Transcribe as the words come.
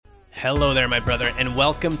Hello there, my brother, and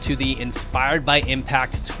welcome to the Inspired by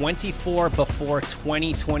Impact 24 Before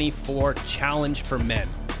 2024 Challenge for Men.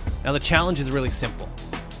 Now, the challenge is really simple.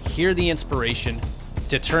 Hear the inspiration,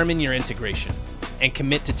 determine your integration, and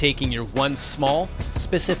commit to taking your one small,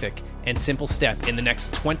 specific, and simple step in the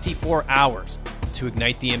next 24 hours to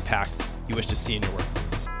ignite the impact you wish to see in your work.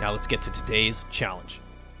 Now, let's get to today's challenge.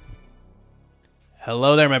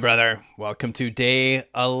 Hello there, my brother. Welcome to day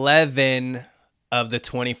 11 of the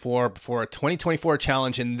 24 Before 2024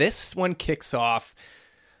 challenge, and this one kicks off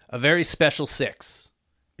a very special six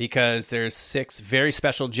because there's six very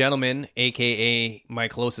special gentlemen, aka my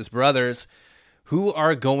closest brothers, who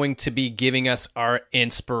are going to be giving us our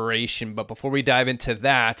inspiration. But before we dive into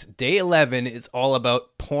that, day 11 is all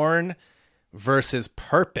about porn versus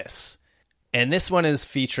purpose, and this one is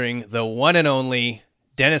featuring the one and only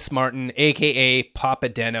Dennis Martin, aka Papa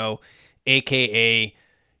Deno, aka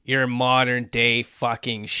your modern day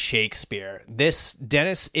fucking Shakespeare. This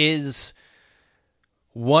Dennis is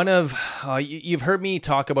one of, you've heard me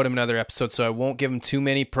talk about him in other episodes, so I won't give him too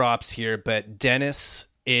many props here, but Dennis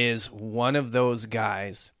is one of those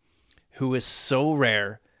guys who is so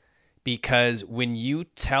rare because when you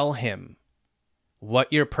tell him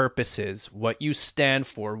what your purpose is, what you stand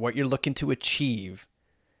for, what you're looking to achieve,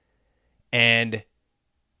 and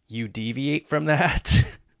you deviate from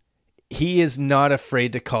that, he is not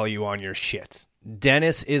afraid to call you on your shit.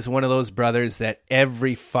 Dennis is one of those brothers that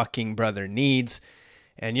every fucking brother needs,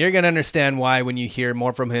 and you're going to understand why when you hear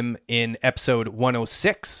more from him in episode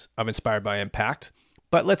 106 of Inspired by Impact.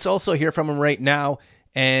 But let's also hear from him right now,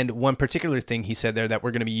 and one particular thing he said there that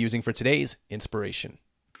we're going to be using for today's inspiration.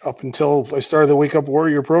 Up until I started the Wake Up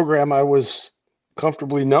Warrior program, I was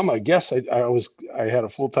comfortably numb. I guess I had a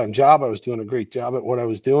full-time job. I was doing a great job at what I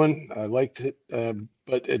was doing. I liked it,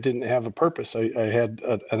 but it didn't have a purpose. I had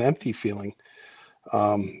an empty feeling.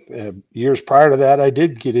 Years prior to that, I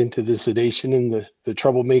did get into the sedation and the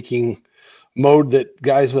troublemaking mode that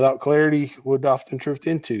guys without clarity would often drift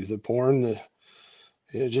into. The porn,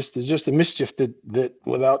 just the mischief that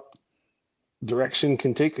without direction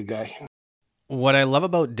can take a guy. What I love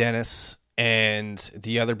about Dennis and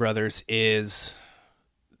the other brothers is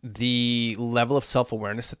the level of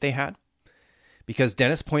self-awareness that they had. Because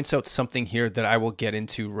Dennis points out something here that I will get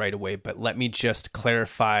into right away, but let me just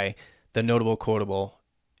clarify the notable quotable,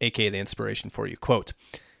 aka the inspiration for you. Quote,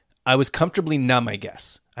 I was comfortably numb, I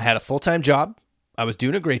guess. I had a full-time job. I was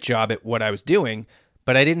doing a great job at what I was doing,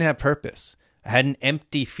 but I didn't have purpose. I had an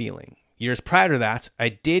empty feeling. Years prior to that, I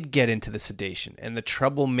did get into the sedation and the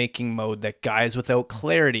troublemaking mode that guys without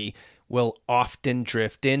clarity will often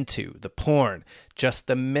drift into. The porn, just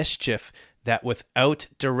the mischief that without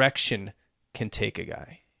direction can take a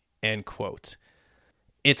guy. End quote.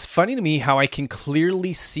 It's funny to me how I can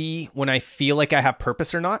clearly see when I feel like I have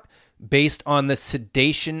purpose or not based on the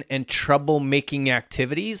sedation and troublemaking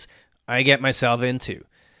activities I get myself into.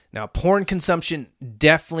 Now, porn consumption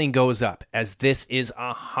definitely goes up as this is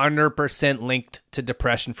 100% linked to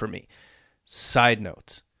depression for me. Side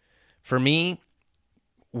note, for me,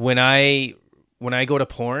 when I go to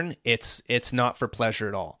porn, it's not for pleasure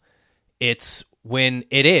at all. It's when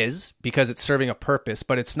it is because it's serving a purpose,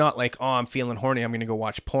 but it's not like, oh, I'm feeling horny, I'm going to go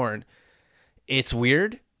watch porn. It's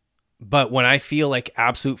weird, but when I feel like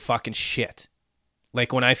absolute fucking shit,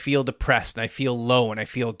 like when I feel depressed and I feel low and I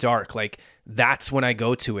feel dark, like that's when I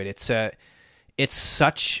go to it. It's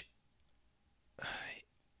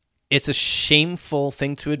a shameful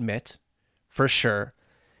thing to admit, for sure,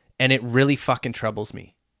 and it really fucking troubles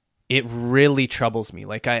me. It really troubles me.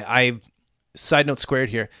 Like I side note squared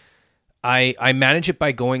here. I manage it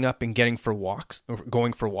by going up and going for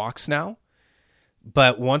walks now.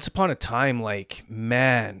 But once upon a time, like,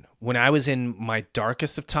 man, when I was in my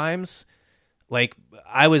darkest of times, like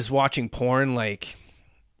I was watching porn like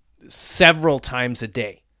several times a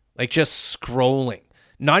day, like just scrolling,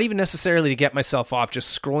 not even necessarily to get myself off,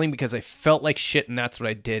 just scrolling because I felt like shit. And that's what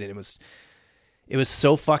I did. And it was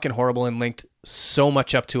so fucking horrible and linked so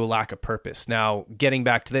much up to a lack of purpose. Now, getting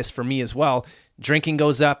back to this for me as well, drinking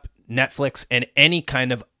goes up, Netflix and any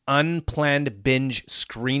kind of unplanned binge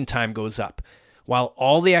screen time goes up, while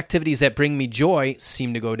all the activities that bring me joy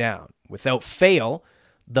seem to go down. Without fail,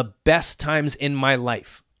 the best times in my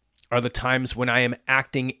life are the times when I am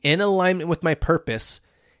acting in alignment with my purpose,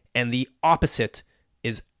 and the opposite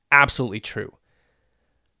is absolutely true.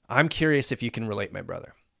 I'm curious if you can relate, my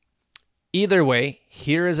brother. Either way,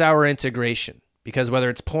 here is our integration, because whether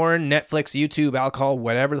it's porn, Netflix, YouTube, alcohol,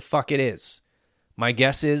 whatever the fuck it is, my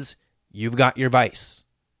guess is you've got your vice.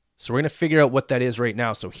 So we're going to figure out what that is right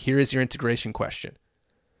now. So here is your integration question.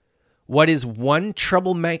 What is one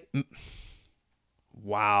troublemaking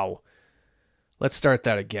Wow. Let's start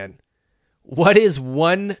that again. What is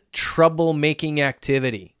one troublemaking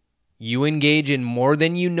activity you engage in more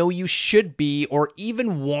than you know you should be or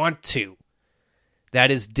even want to that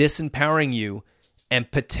is disempowering you and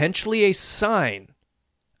potentially a sign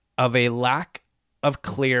of a lack of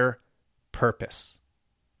clear purpose?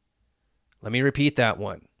 Let me repeat that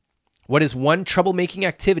one. What is one troublemaking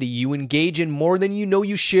activity you engage in more than you know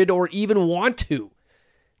you should or even want to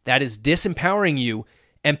that is disempowering you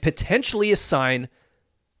and potentially a sign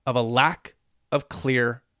of a lack of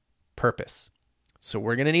clear purpose? So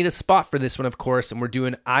we're going to need a spot for this one, of course, and we're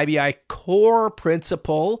doing IBI core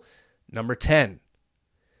principle number 10.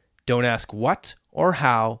 Don't ask what or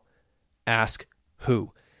how, ask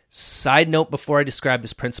who. Side note before I describe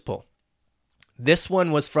this principle. This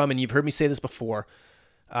one was from, and you've heard me say this before,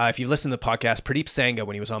 if you've listened to the podcast, Pradeep Sangha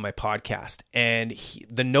when he was on my podcast. And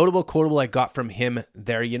the notable quotable I got from him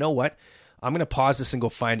there, you know what? I'm going to pause this and go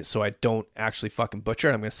find it so I don't actually fucking butcher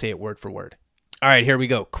it. I'm going to say it word for word. All right, here we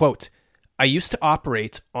go. Quote, I used to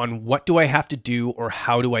operate on what do I have to do or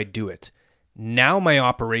how do I do it. Now my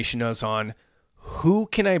operation is on who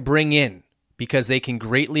can I bring in because they can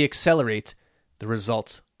greatly accelerate the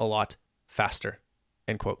results a lot faster.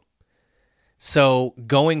 End quote. So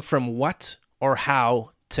going from what or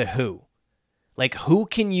how to who. Like, who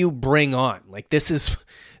can you bring on? Like, this is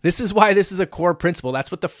why this is a core principle. That's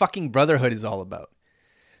what the fucking brotherhood is all about.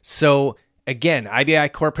 So again, IBI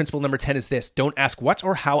core principle number 10 is this. Don't ask what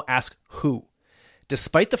or how, ask who.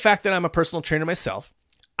 Despite the fact that I'm a personal trainer myself,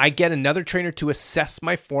 I get another trainer to assess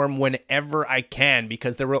my form whenever I can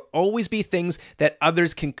because there will always be things that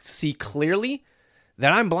others can see clearly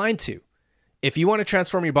that I'm blind to. If you want to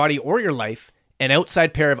transform your body or your life, an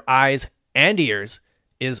outside pair of eyes and ears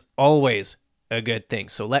is always a good thing.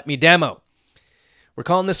 So let me demo. We're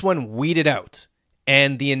calling this one Weed It Out.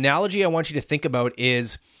 And the analogy I want you to think about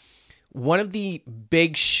is one of the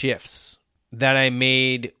big shifts that I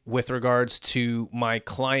made with regards to my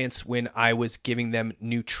clients when I was giving them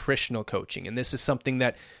nutritional coaching. And this is something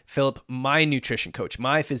that Philip, my nutrition coach,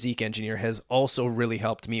 my physique engineer, has also really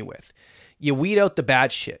helped me with. You weed out the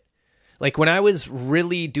bad shit. Like when I was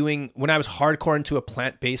hardcore into a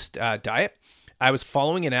plant-based diet, I was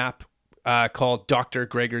following an app called Dr.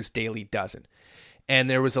 Greger's Daily Dozen. And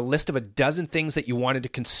there was a list of a dozen things that you wanted to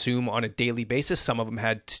consume on a daily basis. Some of them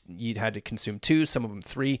you'd had to consume 2, some of them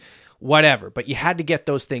 3, whatever. But you had to get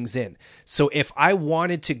those things in. So if I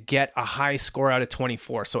wanted to get a high score out of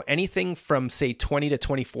 24, so anything from say 20 to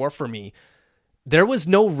 24 for me, there was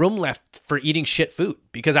no room left for eating shit food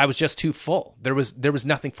because I was just too full. There was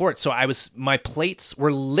nothing for it. So my plates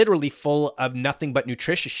were literally full of nothing but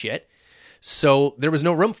nutritious shit. So there was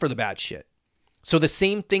no room for the bad shit. So the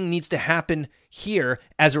same thing needs to happen here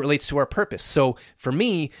as it relates to our purpose. So for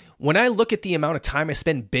me, when I look at the amount of time I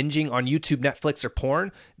spend binging on YouTube, Netflix, or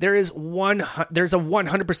porn, there's a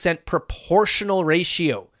 100% proportional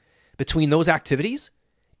ratio between those activities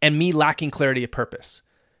and me lacking clarity of purpose.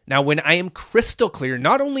 Now, when I am crystal clear,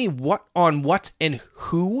 not only what and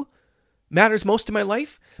who matters most in my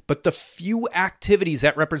life, but the few activities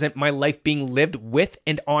that represent my life being lived with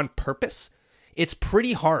and on purpose, it's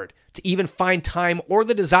pretty hard to even find time or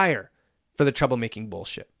the desire for the troublemaking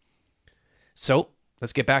bullshit. So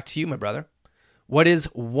let's get back to you, my brother. What is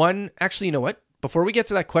one, actually, you know what? Before we get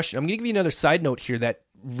to that question, I'm going to give you another side note here that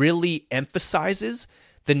really emphasizes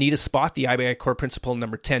the need to spot the IBI core principle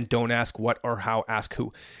number 10, don't ask what or how, ask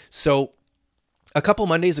who. So a couple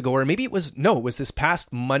Mondays ago, or maybe it was this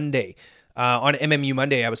past Monday, on MMU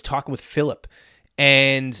Monday, I was talking with Philip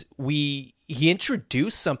and he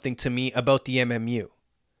introduced something to me about the MMU.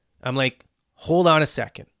 I'm like, hold on a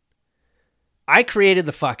second. I created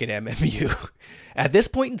the fucking MMU. At this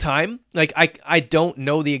point in time, like I don't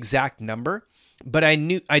know the exact number, but I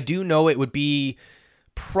do know it would be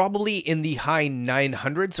probably in the high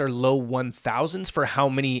 900s or low 1000s for how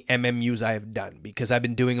many MMUs I have done because I've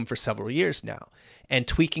been doing them for several years now and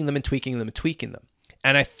tweaking them.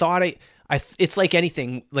 And I thought it's like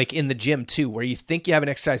anything, like in the gym too, where you think you have an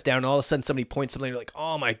exercise down and all of a sudden somebody points something and you're like,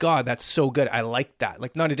 oh my God, that's so good. I like that.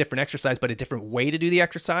 Like not a different exercise, but a different way to do the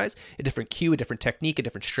exercise, a different cue, a different technique, a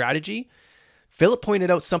different strategy. Philip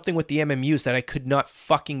pointed out something with the MMUs that I could not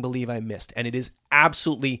fucking believe I missed. And it is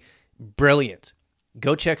absolutely brilliant.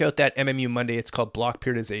 Go check out that MMU Monday. It's called block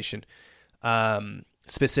periodization,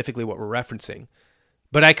 specifically what we're referencing.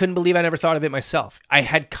 But I couldn't believe I never thought of it myself. I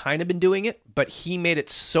had kind of been doing it, but he made it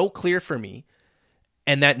so clear for me,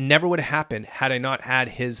 and that never would have happened had I not had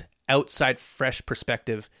his outside fresh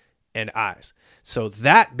perspective and eyes. So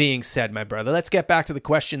that being said, my brother, let's get back to the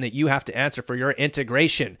question that you have to answer for your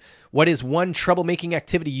integration. What is one troublemaking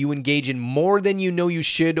activity you engage in more than you know you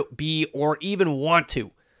should be or even want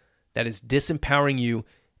to that is disempowering you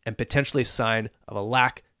and potentially a sign of a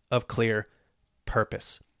lack of clear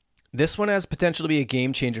purpose? This one has potential to be a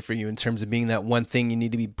game changer for you in terms of being that one thing you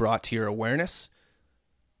need to be brought to your awareness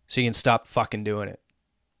so you can stop fucking doing it.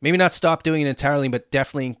 Maybe not stop doing it entirely, but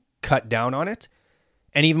definitely cut down on it.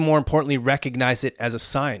 And even more importantly, recognize it as a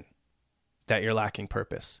sign that you're lacking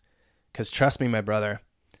purpose. Because trust me, my brother,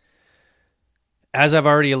 as I've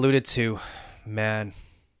already alluded to, man,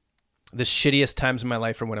 the shittiest times in my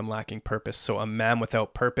life are when I'm lacking purpose. So a man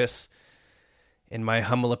without purpose, in my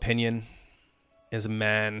humble opinion, is a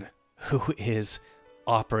man who is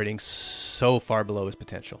operating so far below his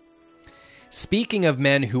potential. Speaking of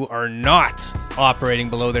men who are not operating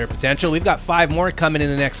below their potential, we've got 5 more coming in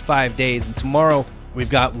the next 5 days. And tomorrow, we've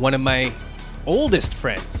got one of my oldest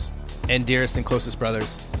friends and dearest and closest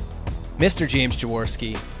brothers, Mr. James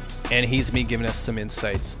Jaworski, and he's been giving us some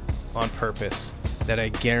insights on purpose that I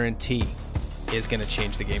guarantee is going to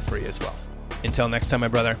change the game for you as well. Until next time, my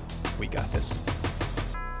brother, we got this.